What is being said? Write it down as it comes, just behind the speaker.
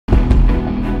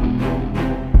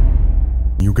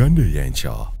Uganda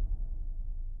y'enkya.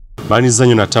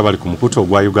 Banizanyo natabali ku mukutu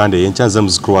ogwa Uganda y'enkya nze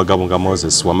muzukulu wa Gabonga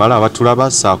Moses wamala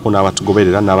abatulaba saako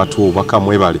n'abatugoberera n'abatuubaka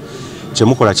mwebale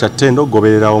kyemukola kya ttendo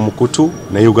goberera omukutu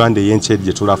ne Uganda y'enkya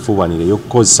gye tulafuubanire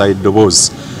y'okukozesa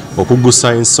eddoboozi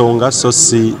okuggusa ensonga so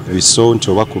si biso nti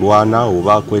oba kulwana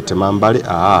oba kwetema mbale.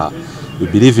 We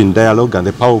believe in dialogue and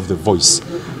the power of the voice.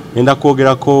 Ngenda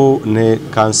kwogerako ne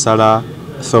kansala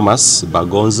Thomas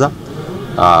Bagonza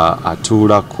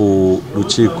atuula ku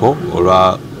lukiiko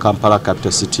olwa Kampala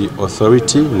Capital City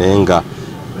Authority nenga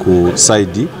ku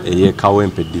side eye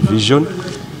Kawempe Division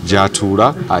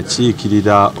gyatuula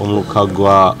akiikirira omuluka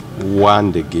gwa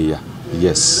Wandegeya.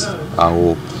 Yes,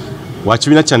 awo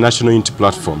wakibiina kya National Unity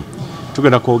Platform.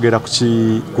 Tugenda kwogera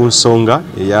ku nsonga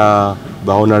eya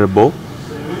ba Honorable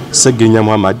Ssegirinya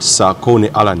Muhammad saako ne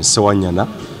Alan Ssewanyana.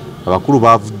 Abakulu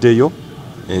bavuddeyo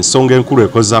ensonga enkulu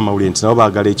ekoze amawulire nti nabo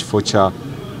baagala ekifo kya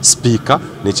speaker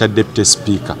ne kya deputy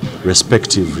speaker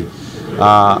respectively.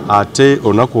 Ate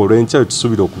olunaku olw'enkya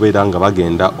tusuubira okubeera nga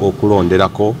bagenda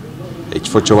okulonderako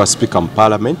ekifo ky'obwa speaker mu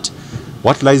parliament.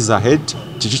 What lies ahead?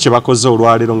 Kiki kye bakoze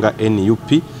olwaleero nga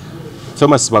NUP?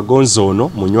 Thomas Bagonza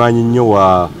ono munywanyi nnyo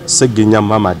wa Ssegirinya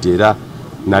Muhammad era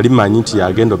nali manyi nti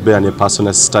yagenda obeera ne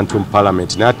personal assistant mu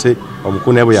parliament naye ate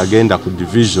omukulu naye bwe yagenda ku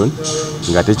division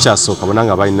nga tekyasooka bona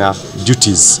nga balina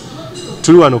duties.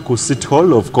 Tuli wano ku City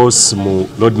Hall of course mu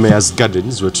Lord Mayor's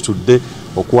Gardens we tutudde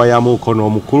okuwayamu mukono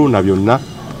omukulu na byonna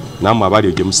namwe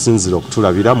abali gye musinzira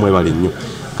okutulabira mwebale nnyo.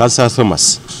 Kansala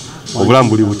Thomas, obulamu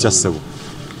buli butya ssebo?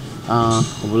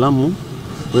 Obulamu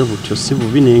bwe butyo si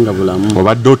bubi naye nga bulamu.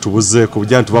 Obadde otubuzeeko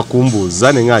bujja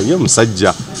ntubakumbuuza ne nga ye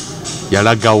omusajja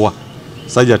yalagawa.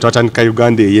 Sajja twatandika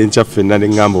Uganda ey'enkya ffenna ne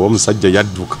ngamba omusajja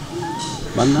yadduka.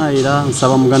 Bannaayira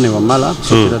nsaba mugane wamala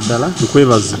kusukira ddala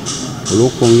nkwebaza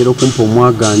olw'okwongera okumpa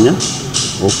omwaganya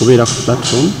okubeera ku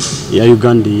platform ya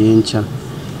Uganda ey'enkya.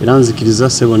 Era nzikiriza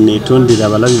ssebo neetondera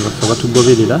abalabi baffe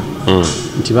batugoberera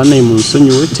nti bannaye mu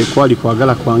nsonyiwe tekwali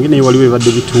kwagala kwange naye waliwo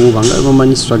ebadde bituwuba nga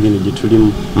bamanyi struggle gye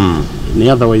tulimu.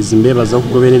 Naye otherwise mbeebaza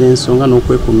okugoberera ensonga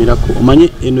n'okwekuumirako. Omanye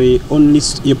eno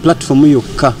ye platform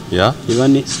yokka eba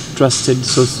ne trusted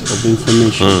source of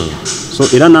information. So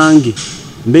era nange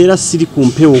mbeera siri ku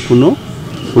mpewo kuno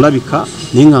kulabika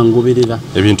naye nga ngoberera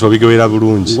ebintu obigoberera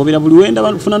bulungi. Ngobera buli wenda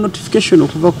bafuna notification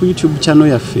okuva ku YouTube channel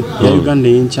yaffe ya Uganda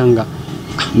y'enkya nga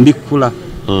mbikula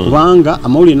kubanga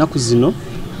amawulire ennaku zino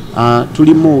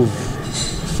tuli move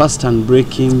fast and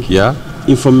breaking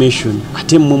information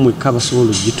ate mmwe mwekka basobola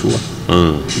okugituwa.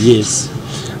 Yes.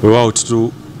 Weewaawo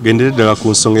tugendere ddala ku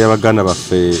nsonga y'abaganda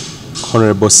baffe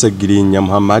Honorable Ssegirinya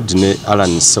Muhammad ne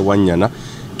Alan Ssewanyana.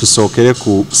 Tusookere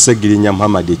ku Ssegirinya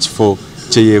Muhammad ekifo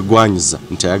kye yeegwanyiza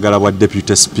nti ayagala bwa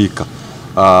deputy speaker.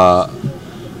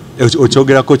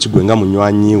 Okyogerako kigwe nga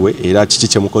munywanyi we era kiki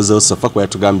kye mukozeewo sofa kwe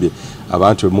yatugambye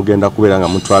abantu bwe mugenda kubeera nga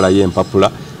mutwalayo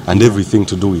empapula and everything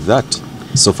to do with that.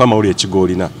 Sofa mawulire ekigo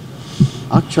olina?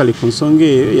 Actually ku nsonga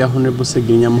eyo ya Honorable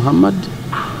Ssegirinya Muhammad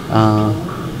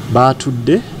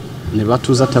baatudde ne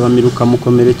batuuza tabamiruka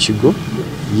mukomere kigo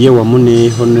ye wamu ne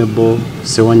Honorable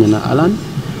Ssewanyana Alan.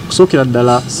 Kusookera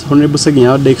ddala Honorable Ssegirinya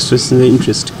abadde expressing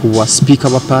interest ku bwa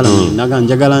speaker wa parliament naga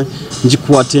njagala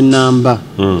njikwate ennamba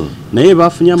naye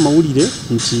baafunye amawulire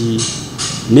nti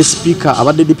ne speaker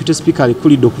abadde deputy speaker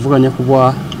alikulidde okuvuganya ku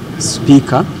bwa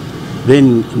speaker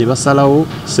then ne basalawo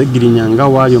Ssegirinya nga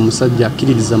waali omusajja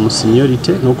akkiririza mu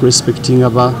seniority n'okurespectinga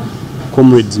ba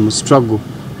comrades mu struggle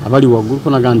abali waggulu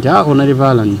konaga nti Honorable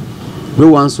Alan gwe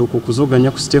wansooka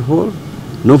okuzoganya ku State Hall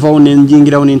novaawo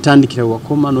nenjingirawo nentandikira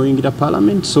wakoma n'oyingira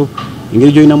parliament. So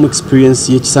engeri gy'olinamu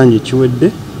experience y'ekisanja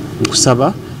ekiwedde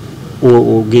nkusaba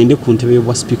ogende ku ntebe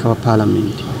y'obwa speaker wa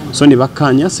parliament. So ne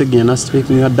bakkaanya Ssegirinya na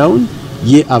speaking down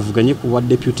ye avuganye ku bwa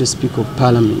deputy speaker of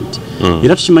parliament.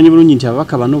 Era tukimanyi bulungi nti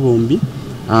ababaka bano bombi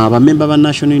bamemba ba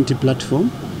National Unity Platform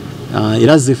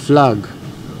era ze flag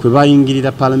kwe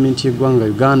bayingirira parliament y'eggwanga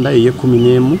Uganda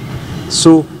eye-11.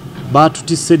 So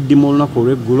baatutisse eddimu olunaku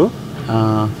olw'eggulo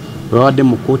bawadde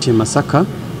mu kooti e Masaka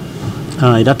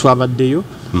era twabaddeyo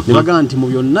ne bagamba nti mu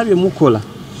byonna bye mukola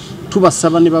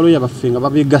tubasaba ne baloya baffe nga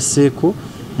babeegaseeko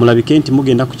mulabike nti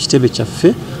mugenda ku kitebe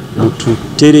kyaffe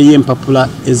mututeereyo empapula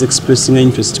as expressing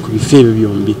interest ku bifo ebyo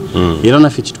byombi. Era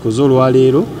naffe kitukoze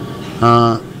olwaleero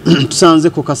tusanze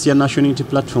kokasi ya National Unity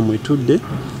Platform etudde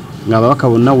nga ababaka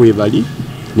bonna weebali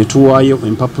ne tuwaayo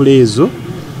empapula ezo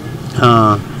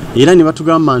era ne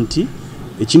batugamba nti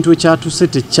ekintu ekyatuuse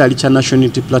tekyali kya National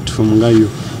Unity Platform ngayo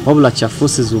wabula kya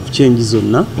forces of change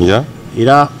zonna.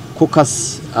 Era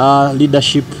caucus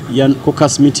leadership ya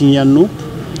caucus meeting ya NUP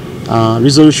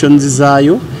resolutions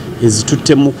zaayo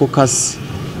ezitutte mu caucus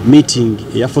meeting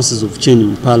ya forces of change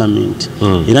mu parliament.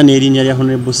 Era n'erinnya lya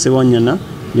Honorable Ssewanyana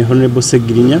ne Honorable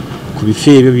Ssegirinya ku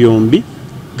bifo ebyo byombi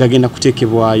gagenda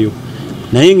kuteekebwayo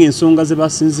naye ng'ensonga ze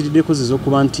basinziriddeko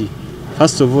ziz'okuba nti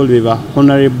first of all beba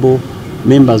honorable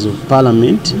members of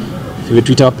parliament be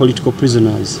tuyita political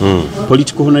prisoners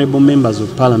political honorable members of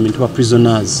parliament wa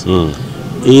prisoners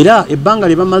era ebbanga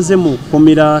lye bamaze mu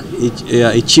kukomera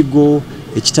ekigo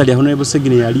ekitali Honorable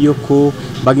Ssegirinya yaliyoko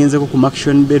bagenzeko ku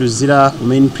Action Bay Luzira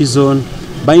main prison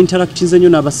ba interactinze nnyo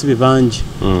n'abasibe bangi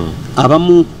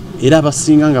abamu era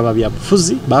abasinga nga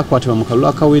babyabufuzi bakwatibwa mu kalulu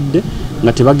akawedde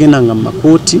nga tebagendanga mu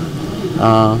makooti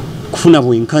kufuna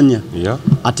bwenkanya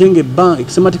ate nga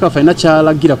ekisemateeka falina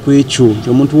kyalagira ku ekyo nti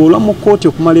omuntu woolwa mu kooti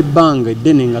okumala ebbanga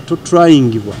eddene nga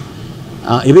totryingibwa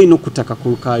eba erina okutaka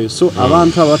kulukaayo so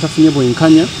abantu abo batafunye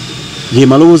bwenkanya ge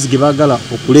malowoozi ge baagala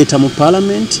okuleeta mu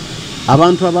paalamenti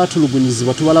abantu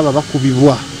abaatulugunyizibwa tubalaba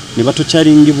bakubibwa ne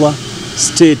batokyaringibwa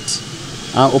state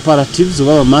operatives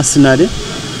oba bamasinale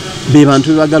be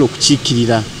bantu bebagala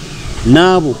okukiikirira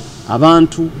n'abo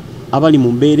abantu abali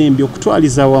mu mbeera embi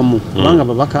okutwaliza wamu kubanga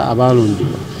babaka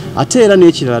abalondebwa ate era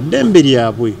n'ekirala ddembe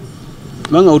lyabwe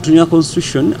kubanga otunya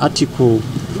constitution article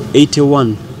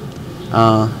 81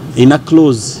 ina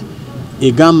clause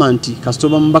egamba nti kasita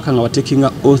oba mubaka nga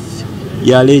watekinga oath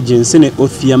ya allegiance ne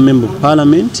oath ya member of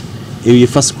parliament eyo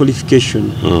first qualification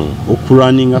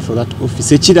okurunning for that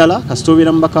office ekirala kasita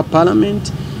obeera mubaka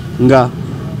parliament nga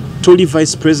toli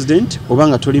vice president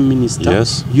obanga toli minister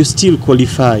you still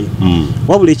qualify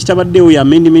wabula ekitabaddewo ya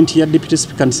amendment ya deputy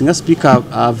speaker nsinga speaker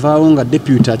avaawo nga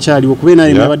deputy akyaliwo kubeera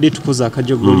naye abadde tukoza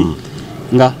akajogoli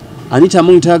nga Anita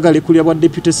Mungu tagale kulya bwa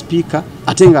deputy speaker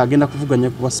ate nga agenda kuvuganya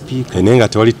kuba speaker naye nga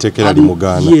tewali tteekera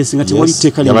limugana yes nga tewali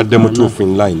tteeka yabadde mutuufu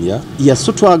in line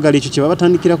so twagala ekyo kye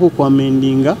babatandikirako ku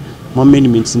amendinga mu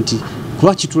amendments nti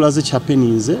kuba kitulaze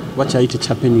kyapeninze kuba kyayite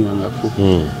kyapeningangako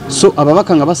so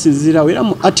ababaka nga basinzirawo era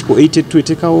mu article 82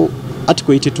 eteekawo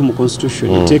article 82 mu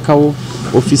constitution eteekawo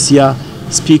office ya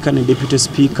speaker ne deputy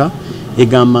speaker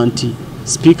egamba nti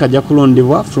speaker ajja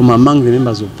kulondebwa from among the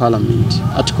members of parliament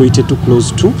article 82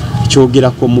 clause 2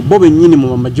 kyogerako mu bo bennyini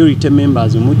mu majority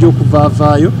members mujja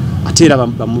okuvaavaayo ate era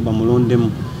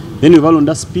bamulondemu then we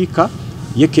balonda speaker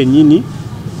ye kennyini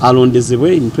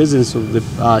alondezebwe in presence of the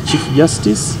chief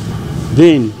justice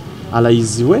then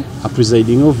alayizibwe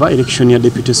presiding over election ya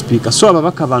deputy speaker so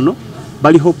ababaka bano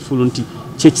bali hopeful nti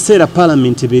kyekiseera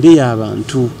parliament ebeere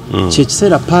y'abantu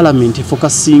kyekiseera parliament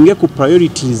focusinge ku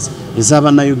priorities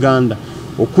ez'abannayuganda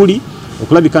okuli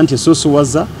okulabika nti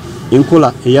esoosowaza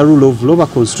enkola eya rule of law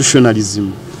constitutionalism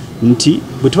nti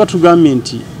bwe tuba tugambye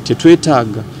nti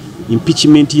tetwetaaga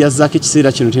impeachment yazaako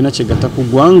ekiseera kino tena kyegatta ku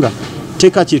ggwanga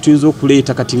teeka kye tuyinza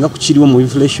okuleeta kati nga kukiriwo mu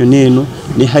inflation eno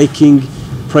ne hiking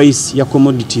price ya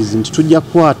commodities nti tujja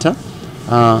kukwata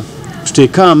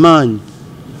tuteeke amaanyi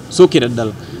sookera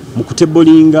ddala mu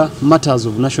kutebolinga matters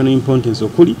of national importance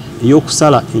okuli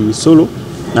ey'okusala emisolo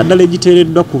naddala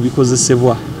egiteereddwa ku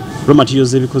bikozesebwa raw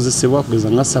materials ebikozesebwa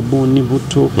kugeza nga sabbuuni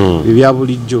butto ebya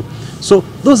bulijjo so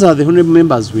those are the honorable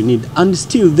members we need and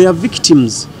still they are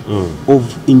victims of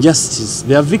injustice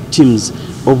they are victims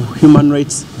of human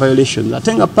rights violations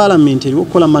ate nga parliament eriwo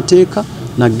okukola mateeka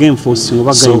nagenforcing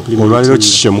oba so olwaliro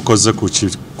kiki kyemukoze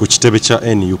ku kitebe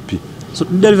kya NUP so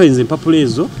deliverance empapula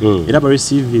ezo era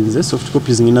bareceiving soft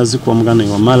copies ngina zikuwa mugana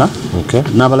wamala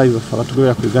n'abalabi bafa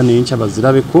batugobera ku Uganda enkya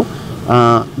bazirabeko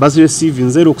bazireceiving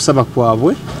zero okusaba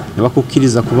kwabwe ne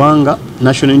bakukkiriza kubanga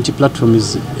National Unity Platform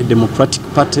is a democratic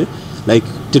party like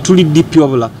tetuli DP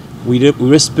wabula we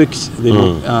respect the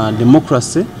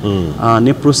democracy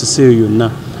ne process eyo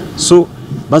yonna so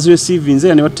bazireceiving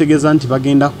zero ne bategeeza nti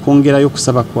bagenda kwongerayo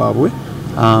okusaba kwabwe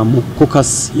mu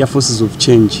caucus ya forces of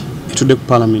change etudde ku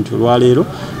parliament olwaleero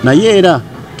naye era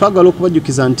twagala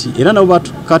okubajjukiza nti era nabo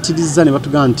batukatiriza ne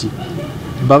batugamba nti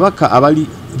babaka abali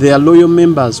they are loyal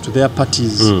members to their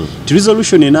parties the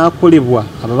resolution enaakolebwa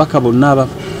ababaka bonna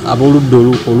ab'oludda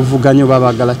oluvuganyo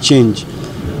babagala change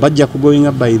bajja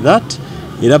kugoyinga by that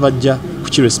era bajja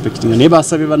kukirespectinga naye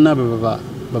basabye bannaabwe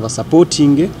baba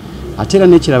supporting ate era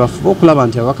n'ekirala bafuba okulaba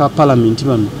nti ababaka ba parliament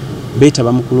bano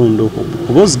beetaba mu kulonda okwo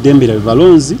kuba ozidembera be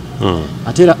balonzi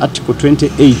ate era article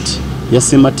 28 ya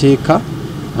ssemateeka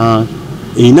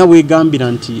erina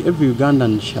weegambira nti every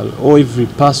Ugandan shall or every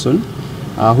person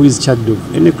who is charged of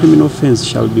any criminal offence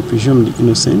shall be presumed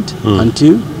innocent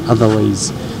until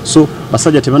otherwise so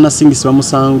basajja tebanasingisibwa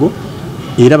musango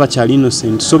era bakyali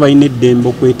innocent so balina eddembe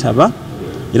okwetaba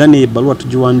era n'ebbaluwa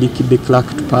tugiwandiikidde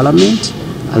clerk to parliament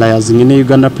alliazing ne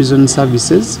Uganda Prison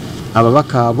Services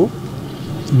ababaka abo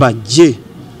bajje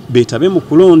beetabe mu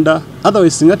kulonda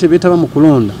otherwise singa tebeetaba mu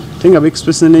kulonda tenga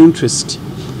be-express ne interest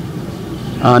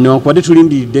newankubadde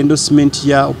tulindiridde endorsement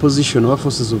ya opposition oba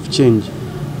forces of change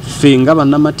ffe nga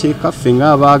bannamateeka ffe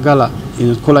nga abaagala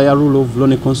enkola ya rule of law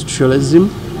ne constitutionalism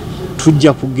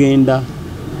tujja kugenda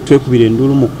twekubira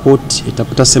enduulu mu kooti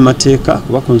etaputa ssemateeka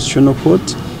kuba constitutional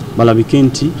court balabike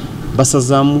nti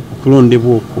basazaamu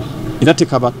okulondebwa okwo era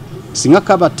singa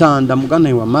kabatanda muganda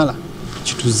ewamala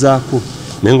kituzaako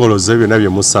n'engolozo byonna bye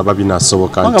musaba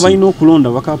binaasoboka nti balina okulonda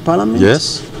baka parliament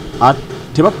yes.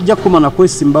 Tebajja kumana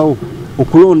kwesimbawo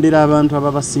okulondera abantu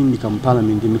ababasindika mu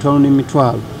parliament emitwalo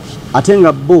n'emitwalo ate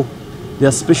nga bo they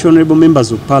are special honorable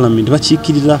members of parliament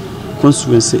bakiikirira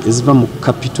constituency eziva mu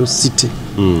capital city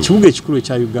kibuga ekikulu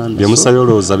ekya Uganda bye musabye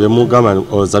olowooza bye mugamba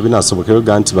olowooza binaasobokera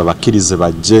Uganda nti babakkirize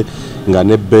bajje nga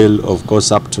ne bail of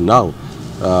course up to now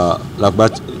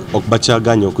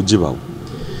bakyaganya okugibawo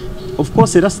of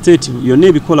course era state yonna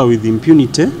ebikola with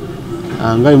impunity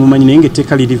nga mumanyi naye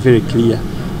ngaetteeka liri very clear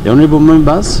the honorable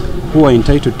members who are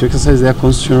entitled to exercise their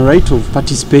constitutional right of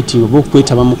participating oba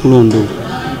okwetaba mu kulonda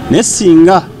naye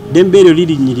singa dembe eryo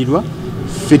lirinyirirwa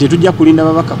ffe tetujja kulinda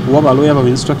babaka kuwa balooya bawe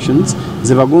instructions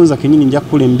ze bagonza kenyini nja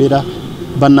kukulembera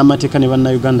bannamateeka ne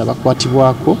bannayuganda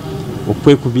bakwatibwako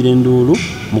okwekubira enduulu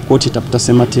mu kooti etaputa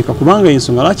ssemateeka kubanga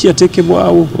ensonga lwaki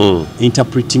yateekebwawo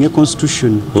interpreting a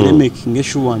constitution making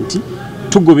sure nti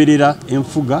tugoberera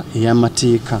enfuga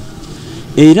ey'amateeka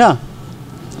era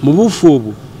mu buufu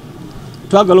obwo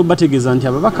twagala obategeeza nti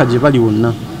ababaka gye bali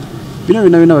wonna bino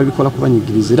byonna babikola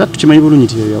kubanyigiriza era tukimanyi bulungi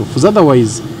nti byabufuzi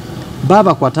otherwise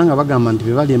babakwatanga bagamba nti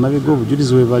bebali emabega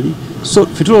obujulizi we bali so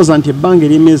ffe tulowooza nti ebbanga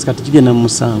ery'emyezi kati kigenda mu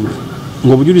 7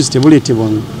 ng'obujulizi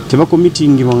tebuleetebwanga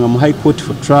tebakomitingibwanga mu high court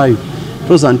for trial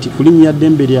tulowooza nti kulinnya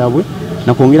ddembe lyabwe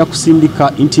nakwongera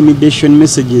kusindika intimidation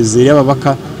messages eri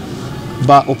ababaka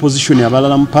ba opposition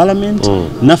abalala mu parliament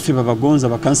naffe babagonza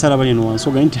bakansala bali eno wansi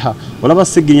ogaye nti olaba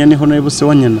Ssegirinya ne Honorable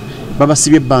Ssewanyana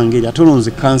babasibye ebbanga eryo ate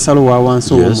olonze kansalo wa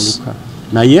wansi ow'omuluka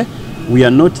naye we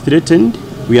are not threatened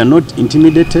we are not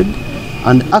intimidated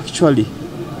and actually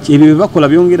ebyo bye bakola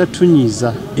byongera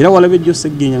tunyiza era walabye jjo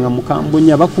Ssegirinya nga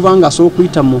mukambonye abakubanga asobola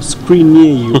okuyita mu screen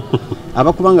eyo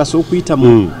abakubanga asobola okuyita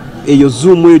mu eyo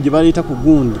zoom eyo gye baleeta ku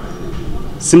gundi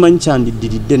simanyi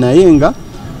kyandiddiridde naye nga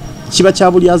kiba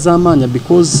kya buli azaamaanya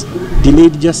because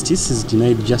delayed justice is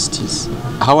denied justice.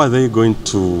 How are they going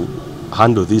to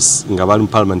handle this nga bali mu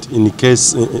parliament in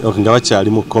case nga bakyali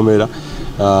mu kkomera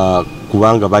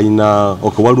kubanga balina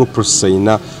waliwo process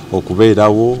erina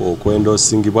okubeerawo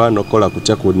okwendosingibwa n'okukola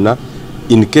kutya kwonna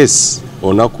in case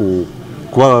onaku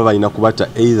kuba baba balina kubata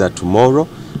either tomorrow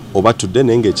oba today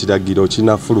naye ng'ekiragiro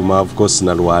kinafuluma of course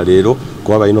na lwaleero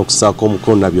kuba balina okusaako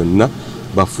omukono na byonna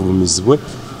bafulumizibwe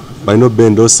balina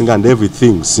obendosinga and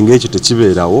everything singa ekyo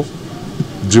tekibeerawo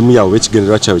dream yawe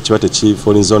ekigendererwa kyabwe kiba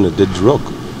tekifalinze on a dead rock.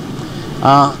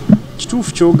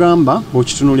 Kituufu kyogamba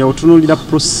bw'okitunuulira otunuulira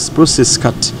process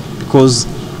cut because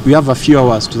we have a few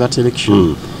hours to that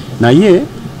election naye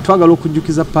twagala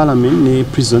okujjukiza parliament ne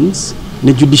prisons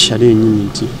ne judiciary enyini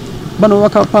nti bano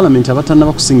babaka parliament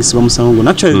abatannaba kusingisibwa musango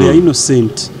actually they are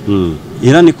innocent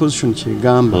era ne constitution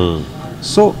kyegamba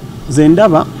so ze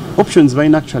ndaba options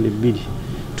balina actually bbiri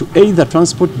to either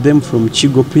transport them from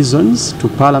Chigo prisons to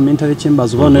parliamentary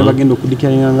chambers oba naye bagenda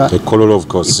okudikiranga ekololo of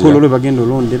course ekololo bagenda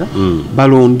olondera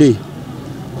balonde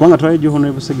kubanga twalejjo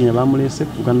Honorable Ssegirinya bamulese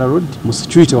ku Uganda Road mu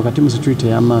security wakati mu security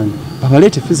y'amaanyi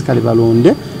babaleete physically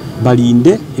balonde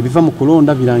balinde ebiva mu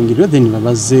kulonda birangirwe then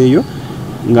babazeeyo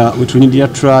nga wetulindira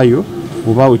trial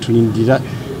oba wetulindira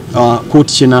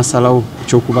court kyenasalawo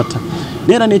kyokubata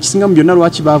neera n'ekisingamu byonna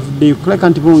lwaki bavuddeyo kuleka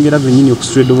nti bongera bennyini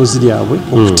okusitula eddoboozi lyabwe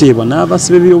okuteebwa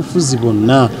n'abasibe byobufuzi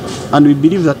bonna and we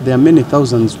believe that there are many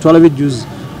thousands twalabye juzi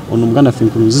ono muganda ffe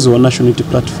Nkurunziza wa National Unity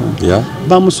Platform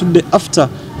bamusudde after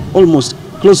almost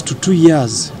close to 2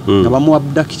 years nga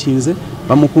bamuabductinze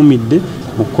bamukumidde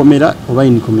mu kkomera oba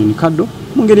incommunicado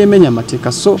mu ngeri emenya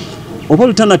amateeka so oba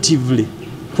alternatively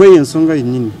kweyo ensonga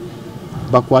yennyini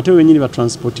bakwate wenyini ba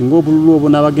transporting obululu obo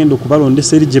n'abagenda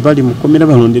okubalondesa eri gye bali mu kkomera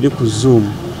balondere ku Zoom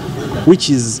which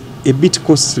is a bit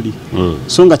costly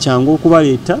so nga kyangu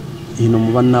okubaleeta eno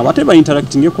mu bannaabo ate ba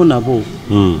interactingeko nabo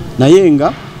naye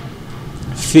nga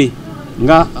ffe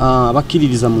nga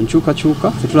abakkiririza mu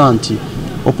nkyukakyuka ffe tulaba nti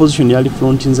opposition yali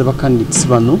frontinze ba candidates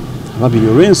bano ababiri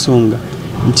olw'ensonga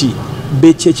nti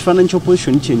beki ekifaananyi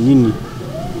ky'opposition kyennyini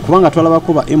kubanga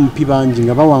twalabako ba MP bangi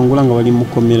nga bawangula nga bali mu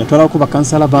kkomera twalabako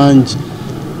bakansala bangi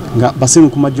nga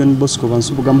Basenkuma John Bosco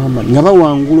Bansubuga Muhammad nga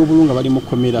bawangula obulungi nga bali mu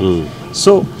kkomera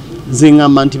so nze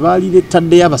ngamba nti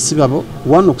baaliretaddeyo abasibe abo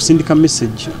one okusindika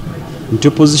message nti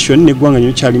opposition neggwanga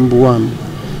nyo kyali mu buwambi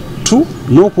two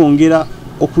n'okwongera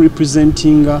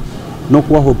okurepresentinga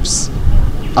n'okuwa hopes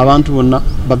abantu bonna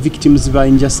ba victims ba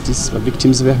injustice ba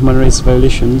victims ba human rights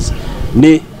violations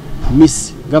ne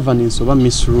misgovernance oba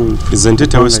misrule. Isn't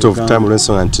it a waste of time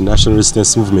lw'ensonga nti national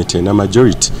resistance movement ena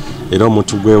majority era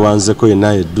omuntu gwewanzeko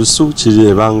yenna eddusu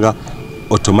kirebanga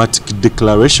automatic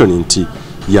declaration nti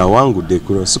yawangudde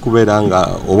kuno si kubeera nga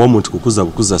oba omuntu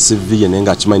kukuza CV ye naye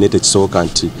nga akimanyi naye tekisoboka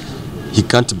nti he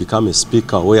can't become a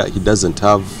speaker where he doesn't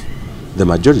have the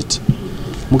majority.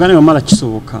 Mugane wamala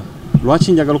kisoboka.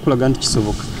 Lwaki njagala okulaga nti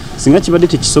kisoboka? Singa kibadde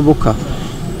tekisoboka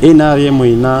NRM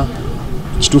ina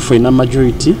kituufu ina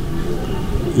majority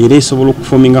era esobola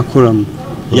okuforminga quorum.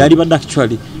 Yali badde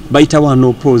actually bayita one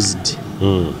opposed.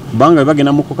 Banga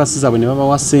bagenda mu kokasi zaabwe ne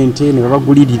babawa ssente ne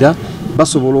babagulirira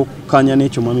basobola okukanya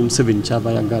n'ekyo mwami Museveni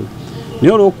ky'abayagala.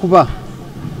 Naye olw'okuba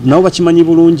nabo bakimanyi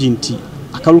bulungi nti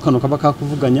akalulu kano kaba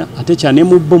kakuvuganya ate cyane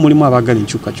mu bo mulimu abagala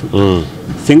enkyukakyuka.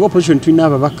 Fenga opposition tulina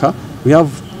ababaka, we have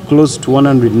close to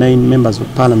 109 members of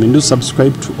parliament who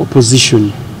subscribe to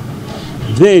opposition.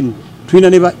 Then tulina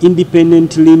neba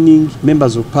independent leaning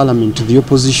members of parliament to the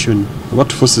opposition,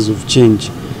 what forces of change.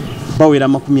 Bawera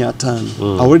 50.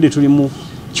 Already tuli mu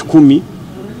 10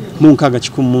 mu nkaga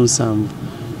 17.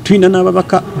 Tulina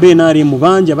n'ababaka benari mu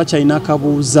banja bakyalina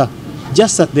akabuuza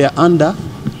just that they are under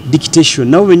dictation.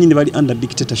 Nabo benyini bali under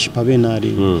dictatorship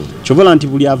abenari. Chobola nti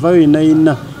buli avayo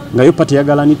yenna nga yo pati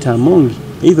yagala Anita Amongi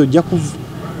either ojja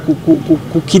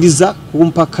kukiriza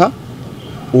kumpaka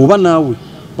oba nawe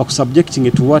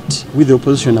bakusubjecting to what with the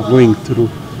opposition are going through.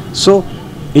 So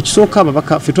ekisooka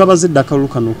ababaka fe twabazedde akalulu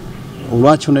kano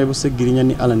olwaki Honorable Ssegirinya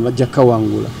ne Alan bajja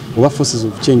kawangula oba forces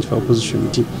of change for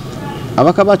opposition team.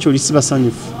 Abaka bacho lisiba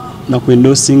sanyufu na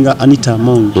kuendosinga Anita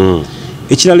Amongi.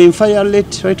 Ekirala enfa ya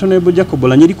late Right Honorable Jacob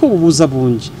Oulanyah eriko obubuuza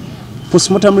bungi.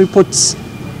 Postmortem reports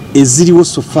eziriwo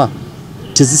so far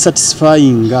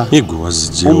tezisatisfyinga.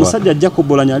 Omusajja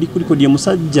Jacob Oulanyah ali kuliko ye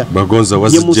musajja bagonza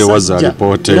waza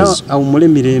reporters au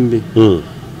mulemirembe.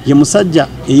 Ye musajja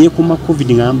eyekuma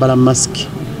covid ngayambala mask.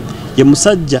 Ye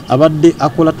musajja abadde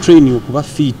akola training okuba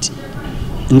fit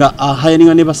nga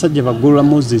ahayaninga ne basajja bagolola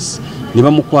Moses ne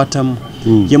bamukwatamu.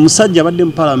 Ye musajja abadde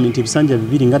mu parliament ebisanja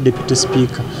bibiri nga deputy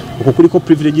speaker okukuliko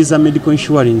privileges za medical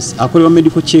insurance akolewa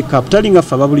medical check up talinga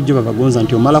fa babulijjo babagonza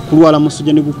nti omala kulwala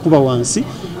musujja ne gukuba wansi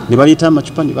ne baleta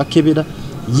amacupa ne bakebera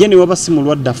ye ne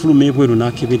wabasimulwadde afuluma ebweru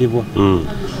n'akeberebwa.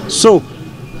 So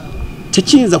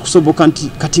tekiyinza kusoboka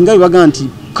nti kati nga bibaga nti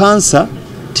cancer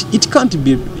it can't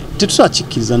be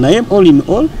tetusakikiriza naye all in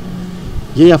all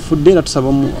ye yafudde era tusaba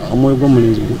omwoyo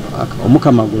gw'omulinzi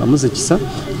omukamagula muze kisa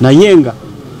naye nga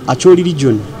Acholi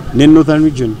region ne northern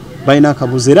region baina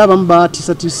akabuze era abamu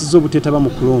batisatisiza obuteeta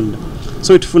bamukulonda.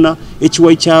 So etufuna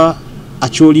ekiwayi kya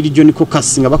Acholi region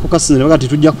caucus nga bakokasi ne bagati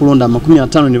tujja kulonda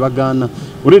 50 ne bagaana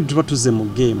already tuba tuze mu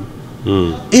game.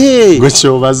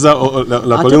 Gwecho baza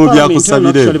la kolemu bya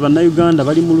kusabire actually bana Uganda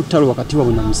bali mu lutalo wakati wa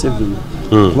buna Museveni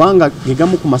kubanga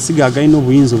gegamu ku masiga agayina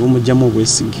obuyinza obumujjamu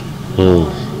obwesige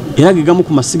era gegamu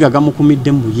ku masiga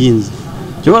agamukumidde mu buyinza.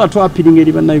 Jola twapiringa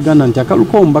eri bana Uganda nti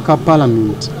akaluko ombaka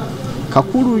parliament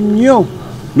kakulu nnyo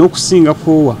n'okusinga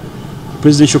kowa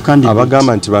presidential candidate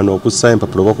abagamba nti bano okussa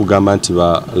empapula bakugamba nti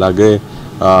balage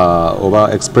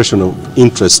oba expression of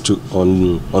interest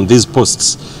on these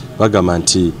posts bagamba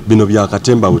nti bino bya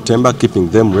katemba butemba keeping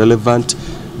them relevant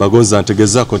bagonza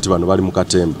ntegezaako nti bano bali mu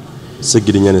katemba.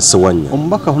 Ssegirinya ne Ssewanyana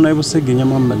omubaka Honorable Ssegirinya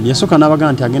Muhammad yasoka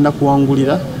n'abagamba nti agenda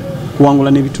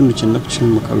kuwangula n'ebitundu 9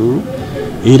 mu kalulu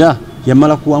era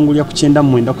yamala kuwangulya ku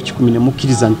 9 ku 10 ne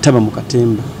mukkiriza ntaba mu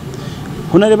katemba.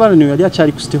 Honorable ne yali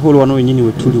akyali ku state hall wano wenyini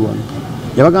we tuli wano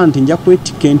yabagamba nti nja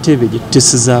kwetika entebe gye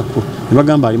tutesizaako ne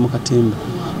bagamba ali mu katemba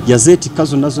yazeetika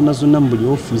zonna mu buli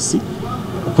ofiisi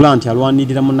okulaba nti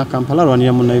alwanirira mu Kampala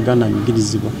alwanirira mu Uganda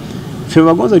anyigirizibwa. Ffe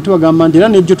bagonza tubagamba nti era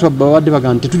n'ejjo twabawadde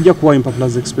bagamba nti tetujja kuwa empapula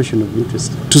za expression of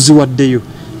interest tuziwaddeyo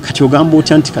kati ogamba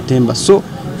otya nti katemba. So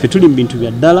ffe tuli mu bintu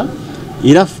bya ddala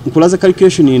era nkulaze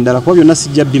calculation endala kuba byonna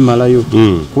sijja bimalayo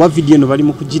kuba video eno bali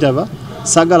mu kugiraba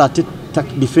sagala ate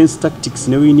defense tactics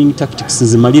ne winning tactics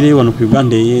zimalireyo wano ku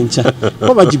Uganda eyencha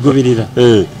ko bagigoberera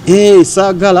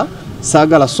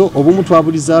sagala so obumu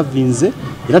twabuliza vinze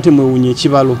era temwewunye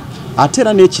ekibalo ate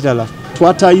era n'ekirala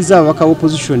twatayiza abaka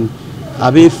opposition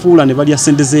abefuula ne bali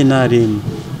asende ze NRM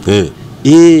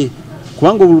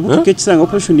kubanga obulubutuka ekisanga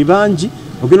opposition bangi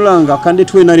ogenolanga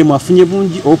candidate we NRM afunye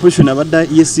bungi opposition abadda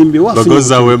yesimbe wafunye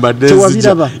bagoza we badezi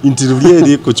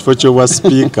intirulieri ku kifo kyo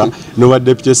speaker no wa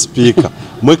deputy speaker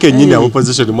mweke nyine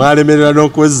opposition mwalemerera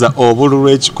n'okweza obululu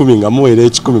 10 nga muwere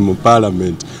 10 mu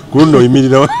parliament kuno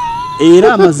yimirira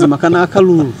era amazima kana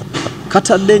akalulu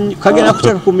katadde kagenda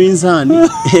kuteka ku minzani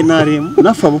NRM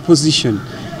nafa opposition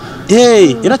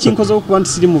era kinkoza okuba nti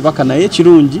siri mubaka naye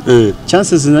kirungi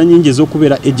chances zina nyingi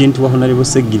ez'okubeera agent wa Honorable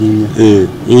Ssegirinya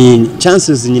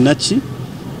chances nyinaki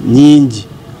nyingi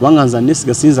wanganza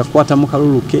nesiga sinza kukwata mu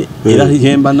kaluluke era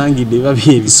yemba nangidde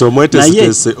babyebi so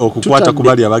mwetese okukwata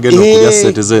kubali abagenda okulya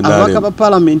sente z'endaale abaka ba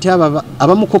parliament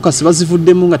abamukokasi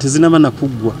bazivuddemu nga tezinabana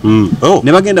kuggwa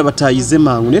ne bagenda batayize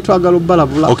mangu ne twagala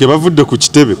obalabula okay bavudde ku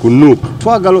kitebe ku nuupu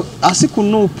twagala asi ku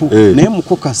nuupu naye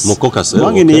mukokasi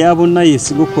wange ne yabonna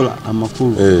yesigokola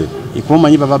amakulu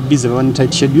ikumanyi baba busy baba ni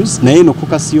tight schedules naye no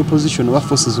kokasi opposition wa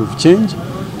forces of change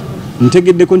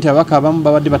ntegeddeko nti abaka abamu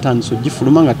babadde batandise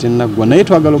ogifuluma nga tennaggwa naye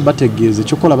twagala obategeeze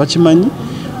kyokola bakimanyi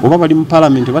oba bali mu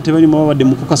parliament oba tebalimu babadde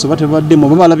mu kokasi oba tebabaddemu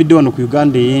oba balabidde wano ku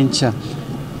Uganda ey'enkya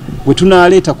bwe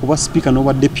tunaaleeta kuba speaker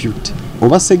n'oba deputy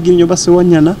oba Ssegirinya oba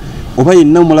Ssewanyana oba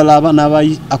yenna omulala abaana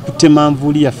abayi akutte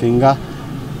manvuuli yaffe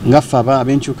nga ffe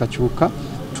ab'enkyukakyuka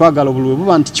twagala obulwe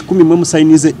buba nti 100 mwe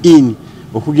musayinize in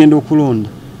okugenda okulonda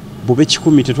bube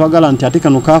 100 tetwagala nti ate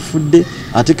kano kafudde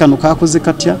ate kano kakoze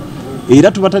katya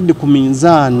era tubatadde ku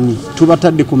minzaani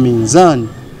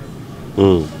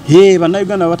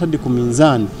bannayuganda batadde ku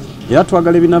minzaani era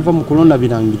twagala ebinava mu kulonda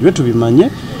birangirwe tubimanye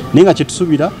naye nga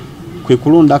kyetusubira kwe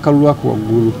kulonda akalulu ako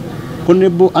waggulu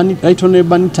Honorable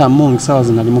Anita Among sawa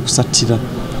zino ali mu kusattira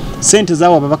sente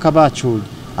zaawo ababaka bakyoli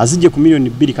azijje ku milioni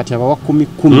 2 kati abawa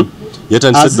 10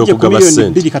 yatandise okugaba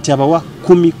sente 2 kati abawa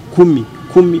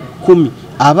 10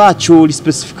 abakyoli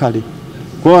specifically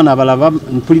kwa na balaba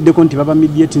mpulideko nti baba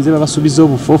mediate nze babasubiza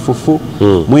obufofofo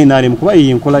mwenale mukuba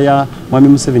yiye nkola ya mwami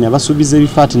Museveni abasubiza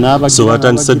ebifati n'abagira so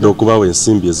watandise okubawa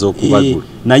ensimbi ez'okubagula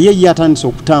naye yatandise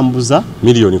okutambuza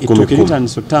milioni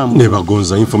 10 ne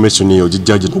bagonza information eyo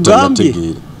jijjaje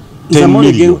tutanategeera 10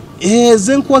 million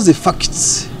zenkoze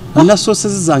facts na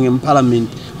sources zange mu parliament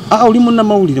oli munna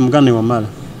mawulire mugane wamala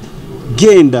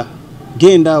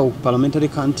genda ku parliamentary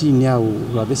canteen yawo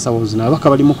lwabesa wozina abaka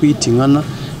bali mu kuyitingana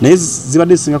naye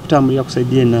zibadde singa kutambulira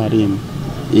kusaidia NRM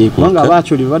kubanga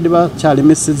abacho libadde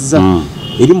bakyalemesezza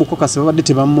eri mukokasi babadde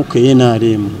tebamuka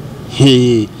NRM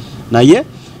naye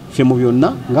ffe mu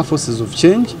byonna nga forces of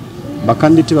change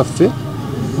bakandidate baffe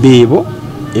bebo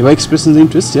eba expressing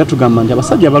interest yatugamba nti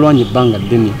abasajja abalwanye ebbanga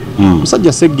ddene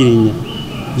musajja Ssegirinya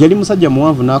yali musajja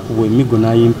muwanvu n'akubwa emigo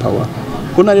n'ayimpower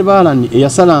kona lebalani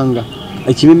eyasalanga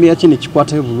ekimeme yakye ne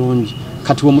kikwatayo bulungi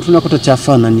kati wo mutuna kota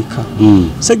kyafaananika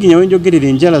Ssegirinya wenjogerera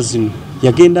enjala zino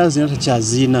yagenda zina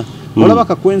takyazina olaba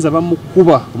kakwenza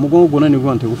bamukuba omugongo gwonna ne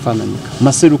gwa tegufaananika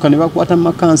maseruka ne bakwata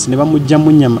makansi ne bamujja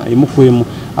mu nnyama emukwemu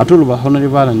ate oluba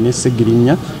Honorable ne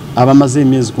Ssegirinya abamaze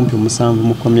emyezi kumpi 7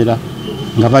 mukomera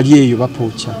nga bali eyo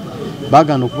bapoocha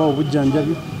bagana okuba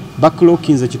obujjanjabi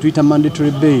backlockings ekituyita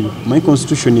mandatory bail my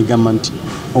constitution igamba nti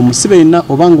omusibe yenna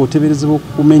obanga oteberezebwa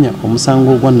okumenya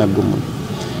omusango ogwa naggomo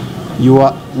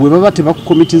we baba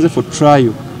tebakukomitinze for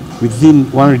trial within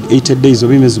 180 days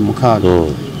of emyezi mukaaga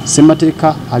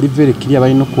semateeka ali very clear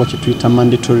balina okuwa kyetuyita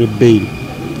mandatory bail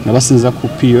nga basinza ku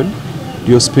period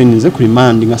lyospeninze ku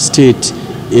remand nga state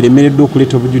eremereddwa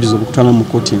okuleeta obujulizi obukutwala mu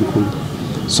kooti enkulu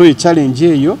so challenge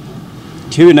eyo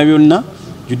kyebyo na byonna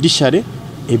judiciary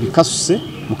ebikasuse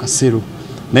mu kasero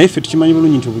naye ffe tukimanyi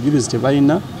bulungi nti obujulizi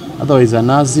tebalina otherwise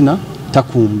anazina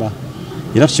takumba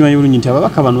era tukimanyi bulungi nti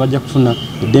ababaka bano bajja kufuna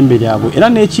eddembe lyabwe era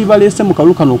n'ekibaleese mu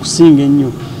kalulu kano okusinga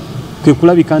ennyo kwe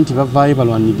kulabika nti bavaayo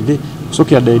balwanirire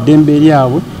kusokera ddala eddembe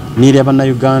lyabwe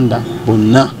n'ery'abannayuganda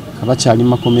bonna abakyali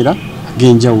makomera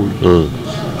ag'enjawulo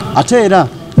ate era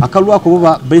akalulu ako bo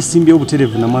beesimbyewo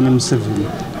obutereevu na mwami Museveni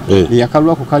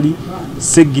akalulu ako kali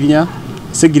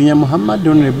Ssegirinya Muhammad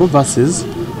Honorable versus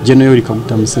General Yoweri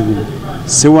Kaguta Museveni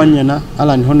Ssewanyana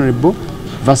Alan Honorable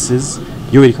versus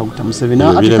Yoweri Kaguta Museveni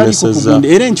ate kali kugenda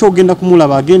era enkyogenda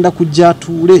kumulaba agenda kujja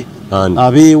atuule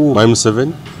abeewo mwami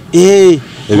Museveni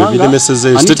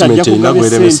ebilemeseze statement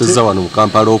inagweremeseza wano mu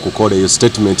Kampala okukola eyo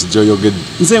statement gyoyogedde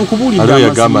nze nkubuulidde amazima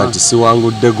yagamba nti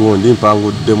siwangudde gundi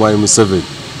mpangudde mwami Museveni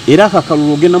era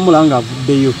akakalulu ogenda mulanga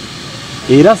avuddeyo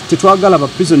era tetwagala ba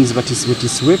prisons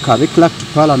batisibwe kabe clerk to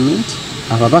parliament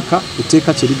ababaka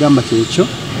etteeka kyerigamba kyekyo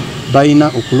balina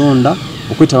okulonda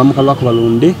okwetaba mu kalulu ako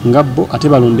balonde ngabbo ate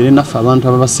balondere naffe abantu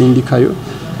ababasindikayo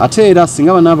ate era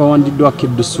singa bana abawandiddwa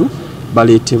keddusu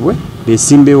baleetebwe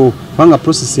besimbewo kubanga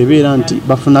process ebeera nti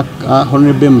bafuna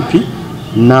Honorable MP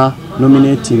na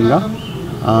nominatinga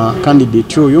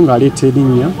candidate oyo ng'aleeta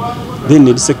erinnya then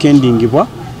erisecondingibwa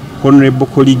Honorable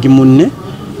colleague munne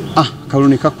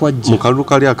kalulu kakwajja mu kalulu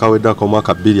kali akaweddako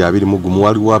omwaka 2021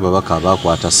 waliwo ababaka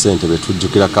abakwata ssente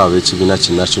betujjukirako ab'ekibiina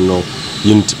ki National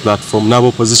Unity Platform n'aba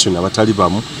opposition abatali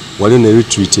bamu waliwo ne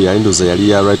retweet yalindoza yali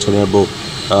ya Right Honorable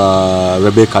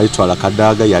Rebecca Aitwala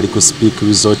Kadaga yali ku speak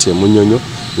resort e Munyonyo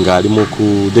ng'ali mu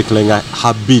ku declaring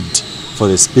her bid for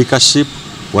the speakership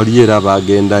waliyo era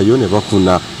abagendayo ne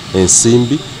bafuna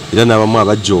ensimbi era n'abamu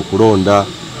abajja okulonda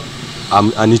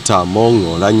Anita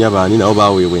Among olanya baani nabo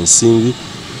baaweebwa ensimbi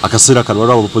akaseera kano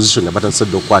waliwo opposition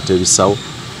abatansedde okukwata ebisawo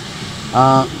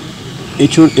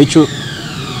ekyo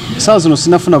sawa zino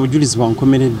sinafuna bujulizi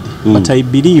bwankomeredde but I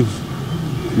believe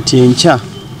nti enkya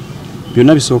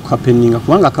byonna bisooka happeninga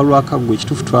kubanga akalulu akaggwa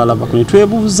ekituufu twalabako ne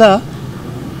twebuuza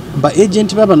ba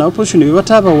agent baba na opposition be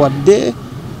bataabawadde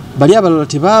bali abalala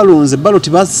tebalonze balo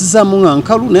tebasizaamu nga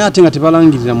nkalu naye ate nga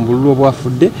tebalangirira mu bululu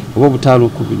obwafudde oba obutaala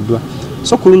okubiddwa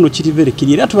so ku luno kiri vere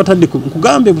kiri era tubatadde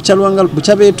kugambe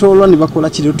bukyabeetoolwa ne bakola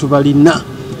kiri tubalina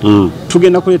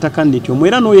tugenda kuleeta candidate omwe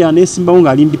era n'oyo aneesimbawo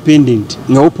ng'ali independent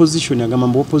nga opposition agamba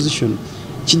mbu opposition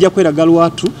kijja kweraga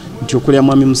lwatu nti okolera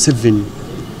mwami Museveni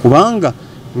kubanga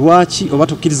lwaki oba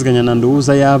tokkiriziganya na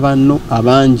ndowooza y'abanno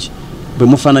abangi bwe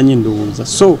mufaananye endowooza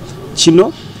so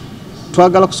kino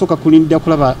twagala kusooka kulindira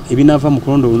kulaba ebinaava mu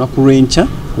kulonda olunaku lw'enkya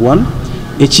 1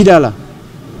 ekirala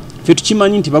ffe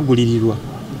tukimanyi nti bagulirirwa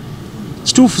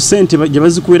kituufu ssente gye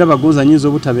bazikuwera bagonza nyinza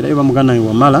obutabeerayo bamugana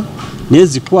wamala naye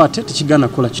zikwate tekigana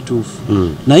kukola kituufu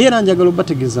naye era njagala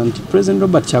obategeeza nti President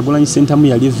Robert Kyagulanyi Ssentamu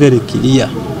yali very clear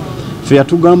ffe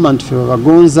yatugamba nti ffe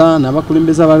babagonza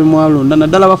n'abakulembeze ababimwalonda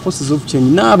naddala aba forces of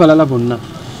change n'abalala bonna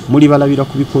muli balabira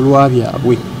ku bikolwa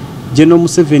byabwe General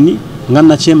Museveni nga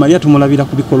Nakyemalya tumulabira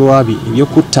ku bikolwa bye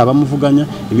ebyokutta abamuvuganya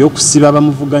ebyokusiba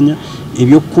abamuvuganya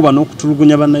ebyokukuba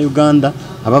n'okutulugunya bannayuganda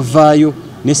abavaayo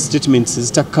ne statements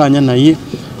zitakkaanya naye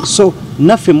so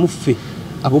naffe muffe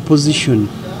abopposition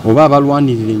oba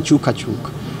abalwanirira enkyukakyuka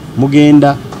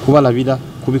mugenda kubalabira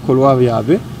ku bikolwa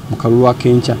byabwe mu kalulu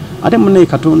ak'enkya ate munaye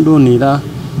Katonda ono era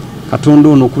Katonda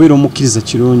ono okubeera omukkiriza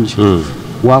kirungi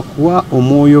wakuwa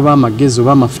omwoyo b'amagezi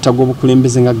oba amafuta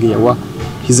g'obukulembeze nga ge yawa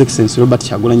His Excellency Robert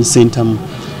Kyagulanyi Ssentamu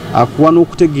akuwa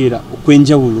n'okutegeera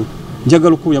okwenjawulo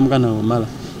njagala okubya mugana wamala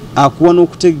akuwa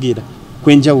n'okutegeera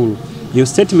okwenjawulo iyo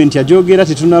statement yajogera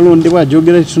tetunalondebwa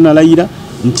yajogera tetunalayira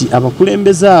nti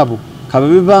abakulembeze abo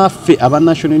kababe baffe aba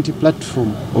National Unity Platform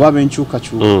oba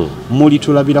ab'enkyukakyuka muli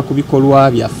tulabira ku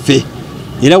bikolwa byaffe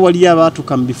era waliyo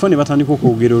abaatuka mu bifo ne batandika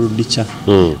okwogera oluddica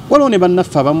waliwo ne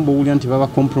bannaffe abamu bawulira nti baba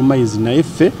compromise naye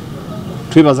ffe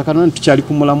twebaza Katonda nti tukyali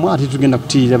ku mulamu ate tugenda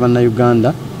kutirira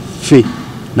bannayuganda ffe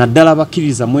naddala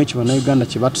abakkiriza mu ekyo bannayuganda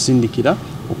kye batusindikira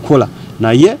okukola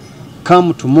naye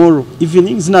come tomorrow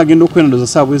evening zinagenda okwenondoza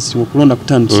saawa ezitiwa okulonda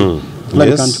kutandise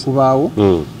kulabika nti kubaawo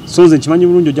so nze nkimanyi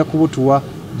bulungi ojja kuba otuwa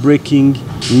breaking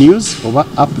news oba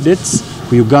updates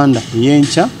ku Uganda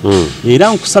ey'enkya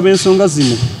era nkusaba ensonga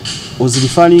zino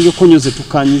ozirifaalingeko nnyo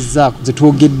zetukanyizaako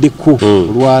zetwogeddeko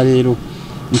olwaleero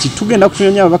nti tugenda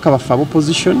kufunanya ababaka baffe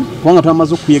opposition kubanga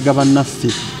twamaze okuyega bannaffe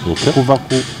okuva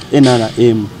ku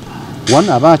NRM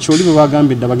wana abakyoli bwe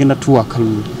bagambidde bagenda tuwa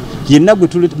akalulu yenna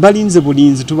gwe balinze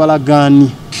bulinzi tubalagaani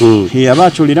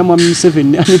abakyoli era mwami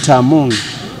Museveni Anita Among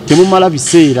temumala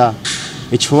biseera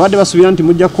ekifo badde basuubira nti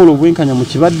mujja kukola obwenkanya mu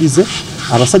kibaddize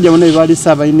abasajja bonna be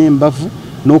baalisa abalina embavu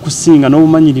n'okusinga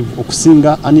n'obumanyirivu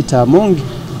okusinga Anita Among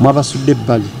mwabasudde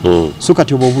ebbali so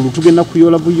kati obwo tugenda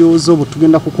kuyola buyoozo obwo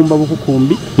tugenda kukumba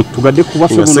bukukumbi tugadde ku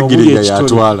bwaffe buno obuli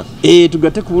ekitolo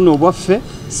tugadde ku buno obwaffe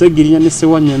Ssegirinya ne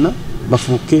Ssewanyana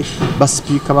bafuuke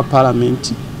basipiika ba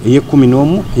parliament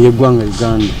eye-11 ey'eggwanga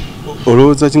Uganda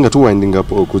olowooza ki nga tuwinding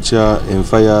up okukya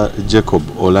enfa ya Jacob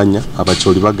Olanya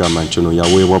abakyoli bagamba nti ono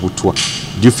yaweebwa butwa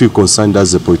do you feel concerned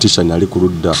as a politician ali ku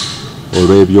ludda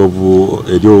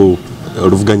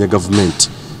oluvuganya government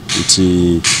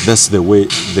nti that's the way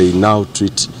they now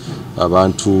treat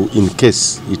abantu in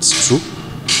case it's true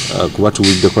kuba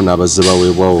tuwuliddeko n'abazze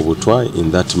baweebwawo obutwa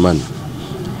in that manner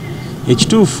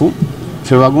ekituufu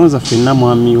ffe bagonza ffenna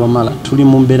mwami wamala tuli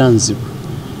mu mbeera nzibu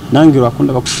nange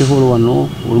lwakunda bakuteholo wano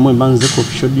olumu embanzeko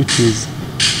official duties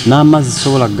n'amazzi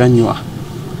sobola ganywa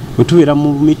bwe tubeera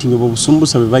mu meeting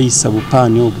obusumbusa bwe bayisa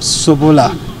bupaani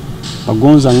obusobola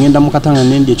bagonza ngenda mu katanga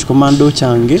nendi ekikomando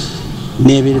kyange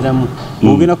neebereramu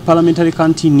ogenda ku parliamentary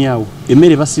canteen awo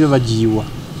emmere basibe bagiyiwa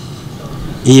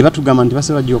batugamba nti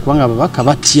basibe bagiyiwa kubanga ababaka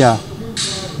batya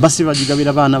basibe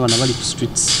bagigabira baana bana bali ku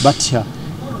streets batya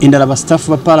endala ba staff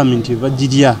ba parliament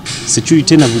bagirya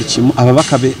security na buli kimu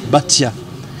ababaka batya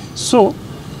so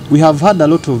we have had a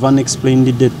lot of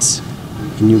unexplained deaths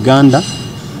in Uganda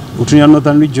utunya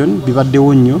northern region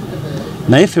bibaddewo nnyo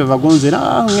naye ffe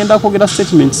bagonzera ngenda kwogera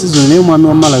statements zino naye mwami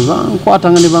wamala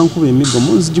nkwatanga ne bankuba emigo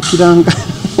munzijukiranga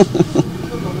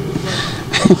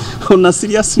on a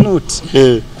serious note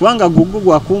kubanga gugu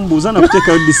gwakumbuuza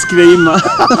nakuteekayo disclaimer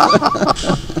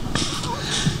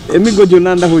emigo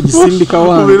gyonna ndaho gisindika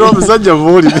wange omusajja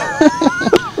voli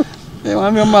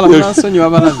mwami wamala mwansonyiwa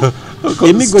abalabi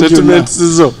emigo gyonna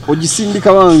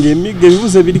ogisindika wange emigo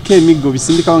ebibuzo biriko emigo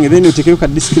bisindika wange then otekeyo ka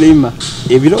disclaimer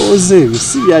ebirowoozo ebyo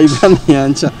si bya Uganda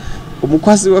yankya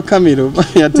omukwasi wa kamera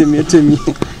yatemyetemye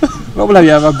wabula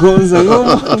byabagonza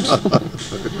ng'omuntu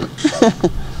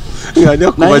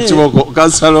ng'ajja kuba kiboko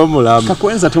kansala omulamba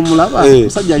kakwenza tomulaba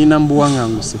musajja alina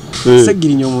mbuwanganguse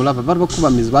Ssegirinya omulaba bali bakuba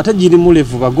mizibu ate giri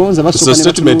mulevu bagonza basooka so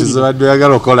statement zibadde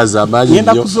oyagala okola z'amaanyi nnyo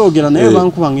ngenda kuzoogera naye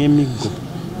bankuba ng'emiggo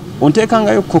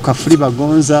onteekangayo ko kafuli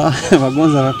bagonza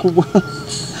bakubwa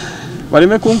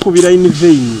baleme kunkubira in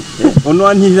vain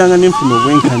onwaniranga n'enfuna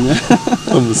obwenkanya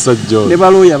omusajja ne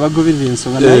balooya bagoberera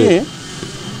ensonga naye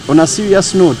on a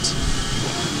serious note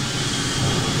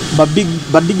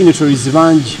ba dignitaries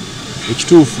bangi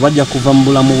ekituufu bajja kuva mu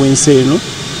bulamu bw'ensi eno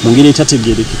mu ngeri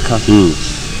etategeerekeka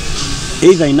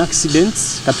either in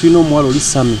accidents katulina omuwala oli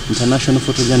Sami international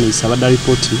photojournalist abadde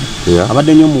reporting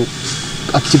abadde nnyo mu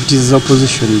activities za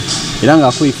opposition era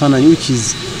ng'akuba ebifaananyi which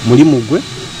is mulimu gwe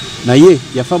naye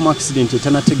yafa mu accident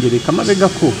etanategeereka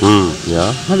mabegako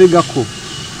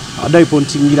abadde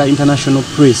reportingira international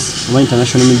press oba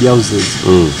international media houses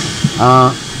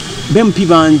bempi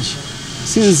bangi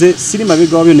sinze siri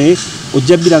mabega wabyo naye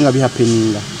ojja bbira nga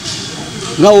bihappeninga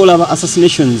nga olaba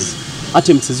assassinations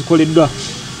attempts zikoleddwa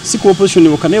si ku opposition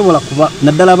bokka naye bola kuba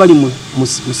naddala abali mu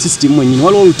system mwenyini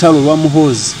waliwo olutalo lwa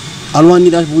muhoozi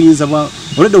alwanira buyinza bwa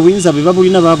olwedde obuyinza bwe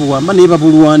babulina babuwamba naye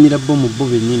babulwanira bo mu bo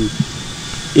bennyini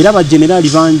era bajenerali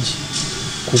bangi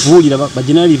kubuulira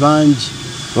bajenerali bangi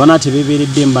banaate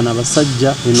beebeeredde mba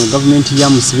n'abasajja eno gavumenti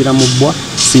yamusibira mu bbwa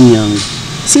sinyanga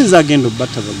sinza agenda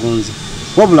obbatta bagonza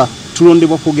wabula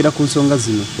tulondebwa kwogera ku nsonga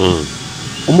zino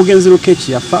omugenzi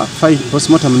Lokeki yafa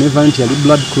postmortem never yali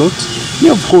blood clot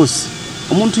ne of course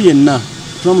omuntu yenna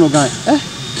tunamunoga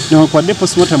newankwadde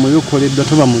postmortem eyokoleddwa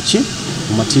toba muki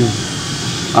mumativu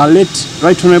let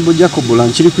right honorable Jacob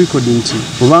Lanchiri ku record nti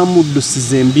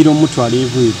obamuddusiza embiro omutwala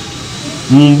ebweru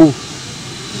mbu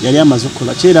yali amaze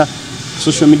okukola kyera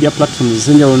social media platforms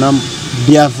zenjawulo na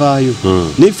byavaayo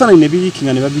n'ebifaananyi ne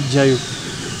biriikinga ne babijjayo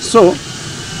so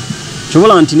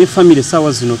kyobola nti ne family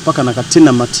saawa zino paka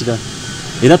nakatena matira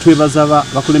era twebaza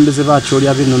bakulembeze bakyoli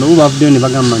ab'enno nabo bavuddeyo ne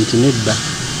bagamba nti nedda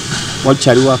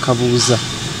wakyaliwo akabuuza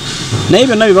naye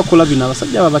byonna bye bakola bino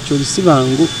abasajja aba bakyoli si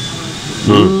bangu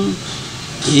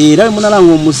era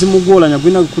munalanga omuzimu gwolanya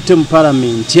gwina gukute mu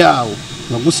palamenti awo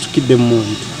nga gusitukidde mu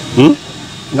muntu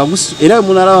era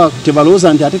munalaba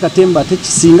tebalowooza nti ate katemba ate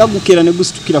kisinga gukeera ne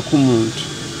gusitukira ku muntu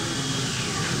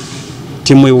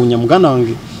temwewuunya muganda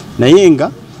wange naye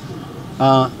nga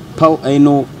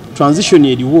eno transition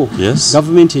eriwo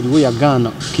government eriwo yagaana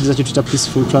okukkiriza kye tuyita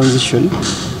peaceful transition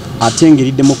ate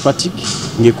ngeri democratic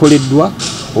ng'ekoleddwa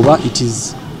oba it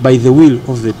is by the will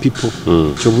of the people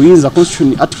kyobuyinza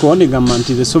constitution article 1 egamba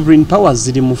nti the sovereign powers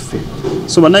ziri mu ffe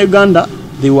so bannayuganda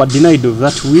they were denied of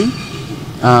that will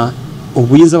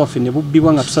obuyinza bwaffe ne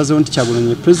bubbibwa nga tusazeewo nti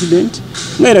Kyagulanyi president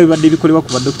nga era bibadde bikolebwa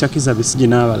ku ba Dr. Kizza Besigye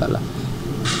n'abalala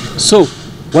so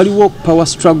waliwo power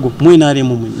struggle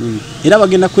mwenaremu mwennyini era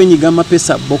bagenda kwenyiga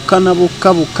amapesa bokka nga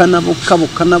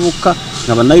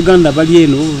bannayuganda bali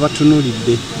eno bo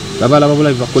batunuulidde babalaba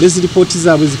bulabi bakole ziripooti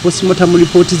zaabwe postmortem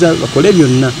report zaabwe bakole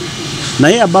byonna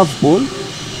naye above all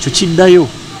kyokiddayo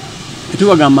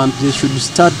etubagamba nti they should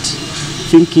start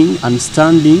thinking and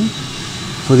standing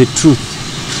for the truth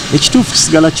ekituufu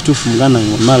kisigala kituufu muganda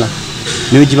ng'omala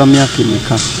newe giba myaka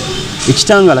emeka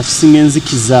ekitangala kisinga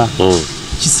enzikiza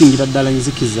kisingira ddala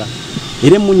enzikiza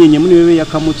era emunyenyemu ne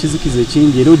beeyakamu kizikiza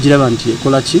ekingi era ogiraba nti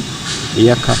ekola ki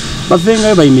eyaka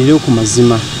bavengayo bayimirewo ku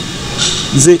mazima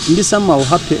nze ndi somehow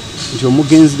happy nti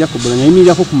omugenzi Jacob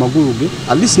yayimirirako ku magulu ge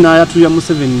at least n'ayatulira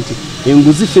Museveni nti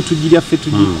enguzi ffe tugirya ffe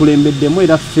tugikulembeddemu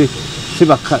era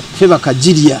ffe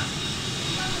bakagirya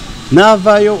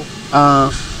n'avaayo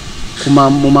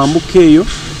mu mambuka eyo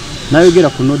n'ayogera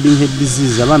ku nodding head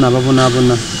disease abaana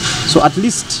ababonaabona so at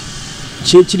least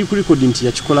kiri ku record nti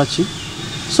yakikola ki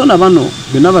so na bano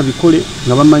byonna babikole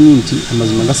nga bamanyi nti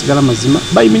amazima gasigala mazima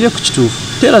bayimirire ku kituufu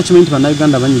tera kimanyi nti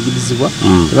bannayuganda banyigirizibwa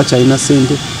tebakyalina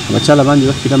ssente abakyala bangi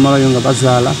bafiira malayo nga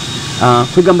bazaala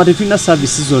kwegamba tetulina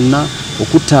saavisi zonna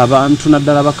okutta abantu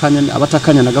naddala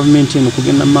abatakanya na gavumenti eno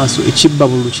kugenda mu maaso ekibba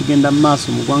bululu kigenda mu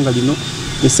maaso mu ggwanga lino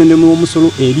essendemu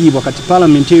w'omusolo eriibwa kati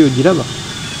paalamenti eyo giraba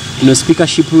eno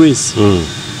speakership race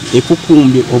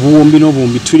ekukumbye obuwumbi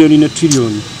n'obuwumbi trillioni ne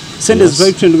trillioni sente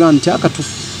zivaayo tutenduga nti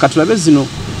katulabe zino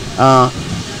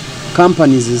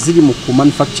companies ziri mu ku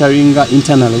manufacturing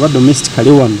internal oba domestically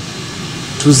wano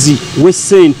tuziwe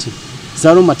ssente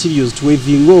za raw materials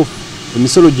tuwaving off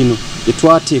emisolo gino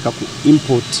etwateeka ku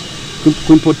import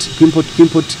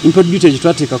duty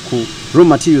gitwateeka ku raw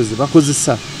materials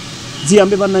bakozesa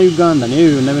ziyambe bannayuganda naye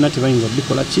byonna byonna tebayinza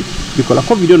bikola ki bikola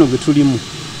covid ono gwe tulimu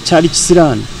kyali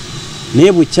kisiraani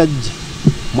naye bwe kyajja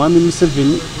mwami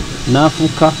Museveni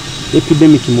n'afuuka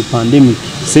epidemic mu pandemic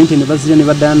sente ne bazirya ne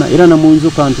badana era namunzo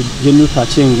kantu Jenuta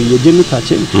Achengi ye Jenuta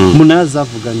Achengi munaza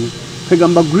avuganye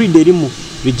kwegamba grid erimu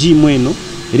regime eno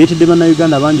eretedde bana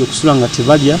Uganda bangi okusula nga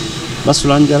tebalya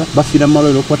basula njala bafira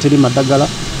malwero okwateri madagala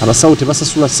abasawo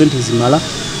tebasasula sente zimala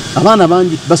abaana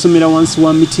bangi basomera wansi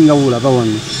wa meeting awula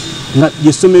bawange nga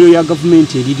yesomero ya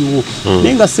government eririwo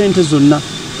nenga sente zonna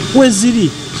weziri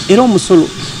era omusolo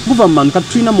government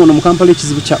katulina muno mu Kampala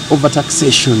ekizibu kya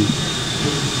overtaxation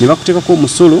ne bakuteekako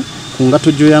omusolo ku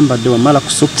ngato gy'oyambadde wamala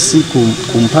ku sokisi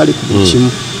ku mpale ku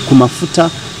kimu ku mafuta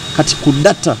kati ku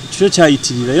data kyo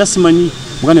kyayitirira era simanyi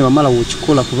mugane wamala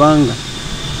wokikola kubanga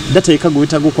data yekago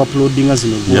wetago ku uploadinga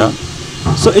zino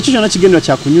so ekyo kyonna kigendera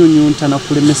kya kunyunyunta na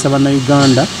kulemesa bana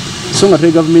Uganda so nga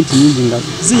tuli government nyingi nga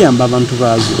ziyamba abantu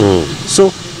baazo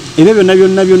so ebyo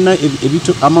byonna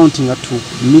ebito amounting to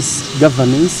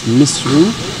misgovernance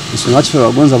misrule nsonga kifeera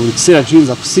wagonza buli kiseera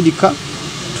tuyinza kusirika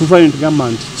tuvayo ntugamba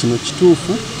nti kino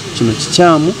kituufu kino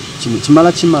kikyamu kino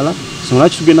kimala nsonga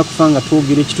lwaki tugenda kufanga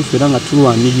twogera ekituufu era nga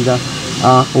tulwanirira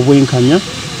obwenkanya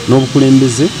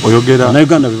n'obukulembeze na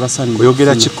Uganda bebasanire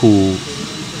oyogera kiku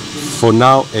for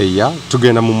now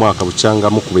tugenda mu mwaka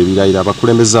bucyangamu kuba ebirayiro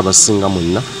abakulembeze abasinga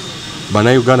mwenna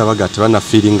bana Uganda bagate bana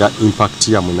feelinga impact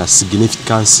ya muna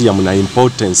significance ya muna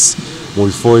importance mu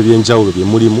bifo ebyenjawulo bye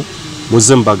mulimu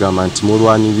muzembagamba nti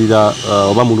mulwanirira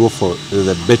oba muliwo for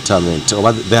the betterment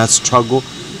oba their struggle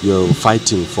you're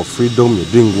fighting for freedom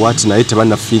you're doing what naye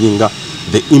tebana feelinga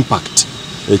the impact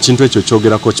ekintu ekyo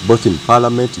kyogerako both in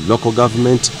parliament local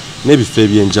government n'ebifo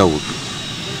ebyenjawulo.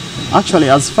 Actually,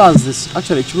 as far as the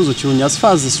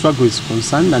struggle is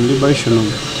concerned and liberation of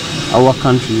our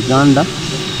country, Uganda,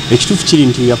 ekituufu kiri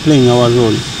nti we are playing our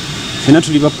role. Fena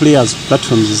tuliba players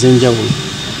platforms zenjawulo.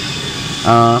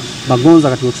 Bagonza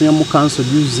kati otunya mu council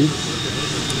juzi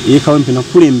yekawempe na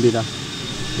kulembera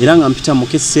era nga mpita mu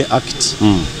Kese Act.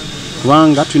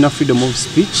 Kubanga tulina freedom of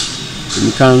speech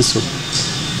in council.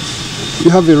 You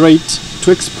have a right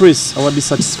to express our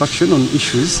dissatisfaction on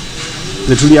issues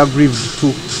that we are aggrieved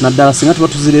to. Naddala singa tuba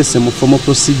tuzirese mu formal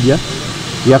procedure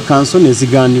ya council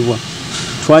neziganibwa.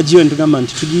 Twajiyo ntugamba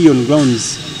nti tugiyo on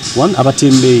grounds one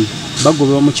abatembeyi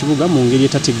bagobebwa mu kibuga mu ngeri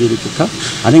etategerekeka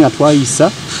ate nga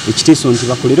twayisa ekiteeso nti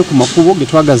bakolere ku makubo ge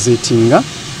twagazeetinga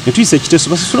ne tuyisa ekiteeso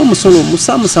basasula omusolo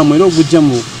musaamusaamu era ogujja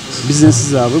mu business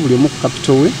zaabwe buli omu ku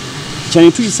capital we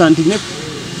kyane tuyisa nti ne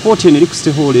court eno eri ku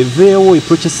stakeholder eveewo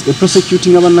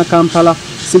prosecuting abana Kampala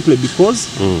simply because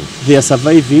they are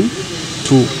surviving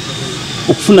to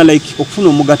okufuna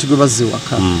omugati gwe bazze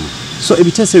waka so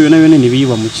ebiteeso byonna byonna ne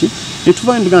biyiwa muki ne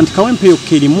tuva ndiga nti kawempe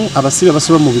yokka erimu abasibe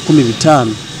abasoba mu 500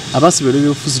 abasibe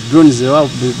ebyobufuzi drones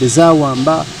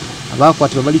bezawamba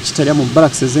abakwatibwa bali kitalya mu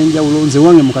barracks ez'enjawulo nze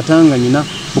wange mu Katanga nyina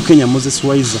mu Kenya Moses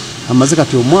Waiza amaze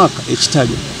kati omwaka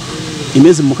ekitalya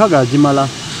emyezi 6 agimala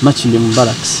Makinde mu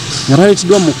barracks nga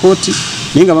taleetiddwa mu kooti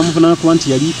naye nga bamuvunaana kuba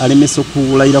nti yali alemesa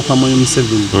okulayira kwa Mwami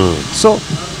Museveni so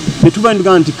netuba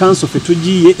ndiga nti council fe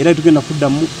tugiye era tugenda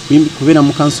kuddamu kubeera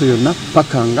mu council yonna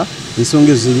paka nga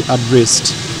ensonga ziri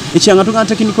addressed ekyanga tugana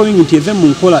technical wing nti eve mu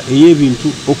nkola ey'ebintu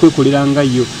okwekolera nga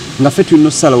yo nga fe tulina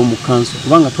okusalawo mu council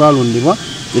kubanga twalondebwa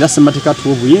era semateeka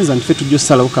tuwa obuyinza nti fe tujja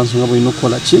okusalawo council nga bwolina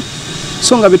okukola ki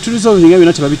so nga betulizovinga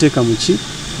byonna tebabiteeka mu ki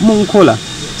mu nkola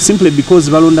simply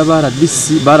because balonda ba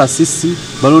RDC ba RCC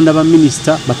balonda ba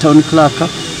minister ba town clerk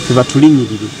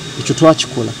tebatulinyirire ekyo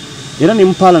twakikola era ne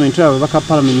mu parliament yabo baka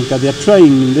parliament they are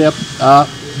trying in their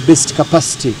best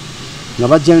capacity nga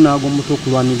bajjayo n'agombuto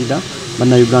okulwanirira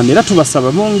bana Uganda era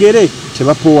tubasaba bongere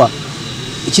tebapowa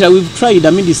ekira we've tried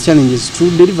amid these challenges to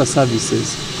deliver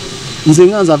services nze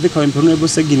nganza aveka wempono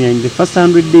Ssegirinya in the first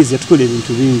 100 days yatukola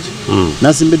ebintu bingi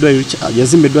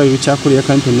yazimbeddwa y'ekyakolera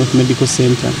Kampala North Medical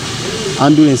Center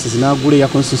ambulances n'agula ya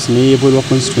constituency n'eyebwerwa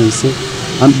constituency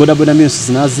and boda meals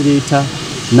n'azireta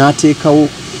n'ateekawo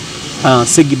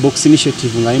Segi box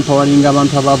initiative nga empowering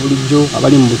abantu ababulijjo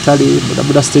abali mu butale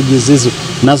boda stages ezo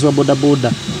nazwa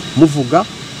boda muvuga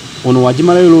ono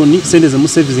wajimala loan sente ze mu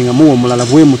servicing nga muwo mulala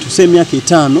bwe mutu se emyaka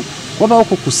 5 wabawo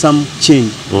ko kusam change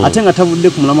ate nga tavudde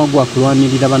ku mulama gwa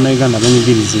kulwanirira bana Uganda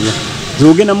banyigirizibwa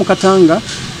zogenda mu Katanga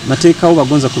nateekawo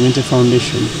Bagonza Community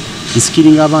Foundation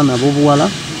nsikiringa abaana abobuwala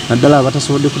naddala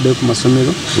abatasobodde kuddayo ku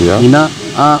masomero ina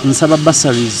nsaba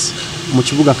bursaries mu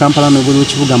kibuga Kampala n'obuli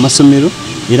kibuga amasomero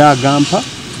era agampa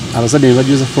abazadde ne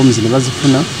bajuza forms ne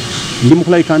bazifuna ndi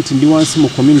mukulabika nti ndi wansi mu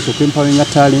community okwempowering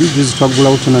talent juzi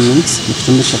twagulawo tournaments mu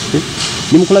kitundu kyaffe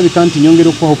ndi mukulabika nti nyongera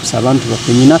okuwahopusa abantu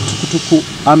baffe nyina tukutuku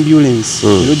ambulance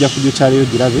era ojja kujja kyaleyo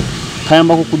girabe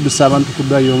kayambako okuddusa abantu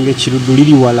kuddwayo ng'ekiruddu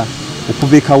liri wala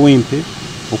okuva e Kawempe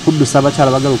okuddusa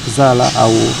abakyala bagala okuzaala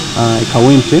awo e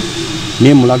Kawempe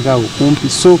ne Mulaga awo kumpi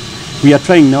so we are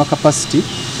trying in our capacity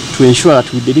to to ensure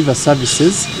that we deliver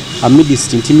services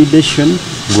amidst intimidation.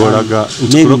 Golaga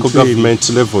local government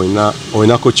level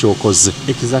oinako kyokoze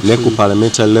ne ku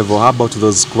parliamentary level. How about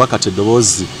those kubakate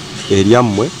eddoboozi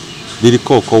eryammwe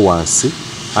lirikooko wansi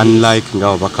unlike nga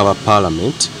ababaka ba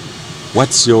parliament?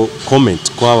 What's your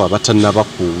comment kwaba batannaba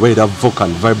kubeera vocal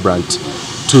and vibrant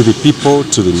to the people,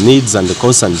 to the needs and the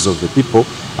concerns of the people?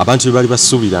 Abantu bali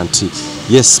basuubira nti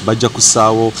yes bajja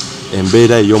kusaawo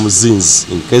embeera ey'omuzinzi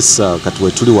in case kati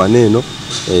wetuli waneeno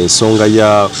ensonga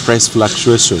ya price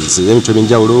fluctuations ebintu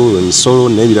ebyenjawulo emisolo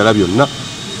n'ebirala byonna,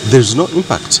 there is no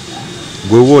impact.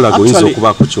 Gwe woolaga oyinza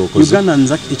okubaako kyokoze. Uganda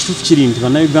nza ekituufu kiri nti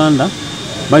bannayuganda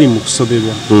bali mu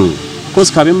kusoberwa.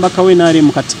 Because kabembaka we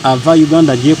NRM kati ava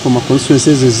Uganda gyekoma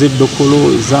constituencies ez'eddokolo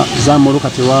z'amolo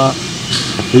kati wa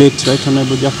late right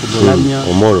honorable Bwiino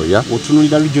omoro ya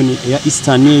otunulira region ya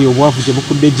eastern eyo obwavu gye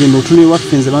bukudde jembe otunulira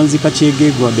wafenze banzika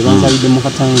Kyegegwa de banzalidde mu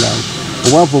Katangala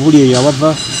obwavu obuli eyo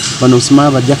abava bano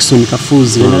Simaya ba Jackson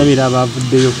Kafuzi nalabira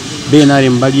abavuddeyo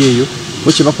BNRM bali eyo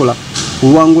bo kye bakola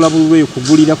kuwangula bulweyo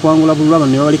kugulira kuwangula bulwa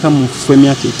bano ne baleka mu fu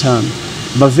emyaka 5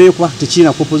 baveyo kwa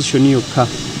tekina ku opposition yokka.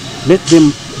 Let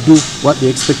them do what they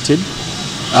expected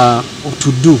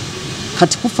to do.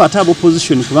 Kati kufa ata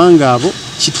opposition kubanga abo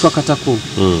kitukakatako.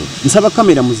 Nsaba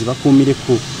kamera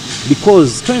muzibakuumireko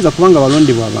because toyinza kubanga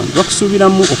balondebwa abantu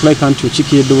bakusuubiramu okulika nti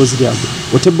okikira eddoboozi lyabwe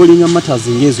otebolinga matters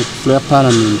ngezo ku floor ya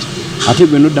parliament ate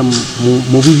gwe nodda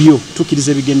mu bibyo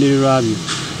tukiriza ebigendererwa byo.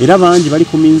 Era bangi bali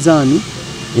ku minzaani,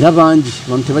 era bangi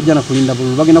abantu tebajja na kulinda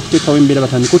bululu bagenda kuteekawo embeera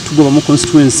batandika otugoba mu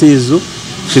constituency ezo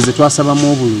ze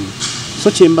twasabamu obululu.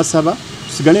 So kyembasaba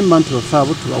tusigale mu bantu baffe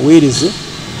abo tubaweereze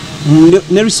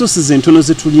ne resources entono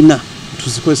ze tulina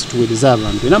tuzikozese tuweereze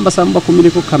abantu. Era mbasaba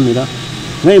bakumireko kamera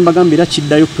naye mbagambira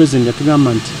kiddayo president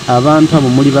yatugamba nti abantu abo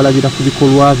muli balabira ku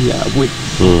bikolwa byabwe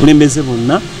kulembeze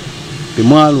bonna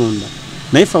bemwalonda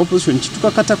naye fa opposition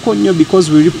kitukakatako nnyo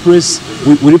because we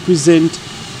represent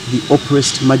the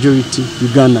oppressed majority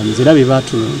Ugandans era be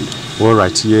batulonda. All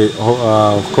right, yeah,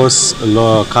 of course,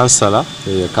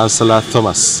 Councillor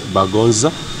Thomas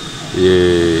Bagonza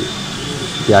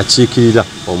yakiikirira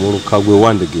omuluka gwe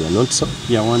Wandegeya, not so?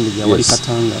 Yeah, Wandegeya wali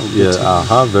Katanga.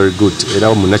 Yeah, very good.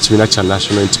 Era munakibiina kya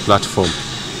National Unity Platform.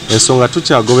 Ensonga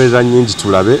tukyagoberera nnyingi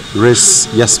tulabe race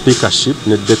ya speakership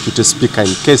ne deputy speaker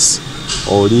in case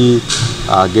oli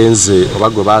agenze oba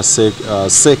gwe basek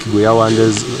gwe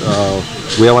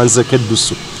yawanzeko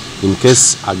eddusu in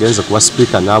case agenze kuba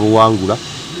speaker n'abuwangula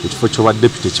ekifo ky'obwa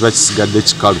deputy kiba kisigadde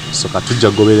kikalu. So katujja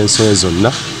goberera ensonga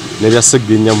zonna nebya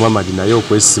Ssegirinya Muhammad naye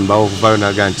okwesimbawo okuvayo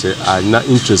naga nti alina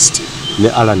interest ne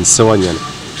Alan Ssewanyana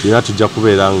era tujja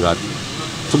kubeera nga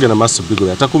tugenda maaso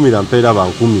bigo atakumira mpeera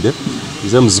bankumire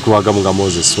nze muzikulu wagamu nga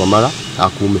Moses wamala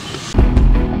akuume.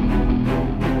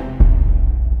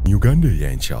 Uganda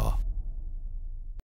y'enkya.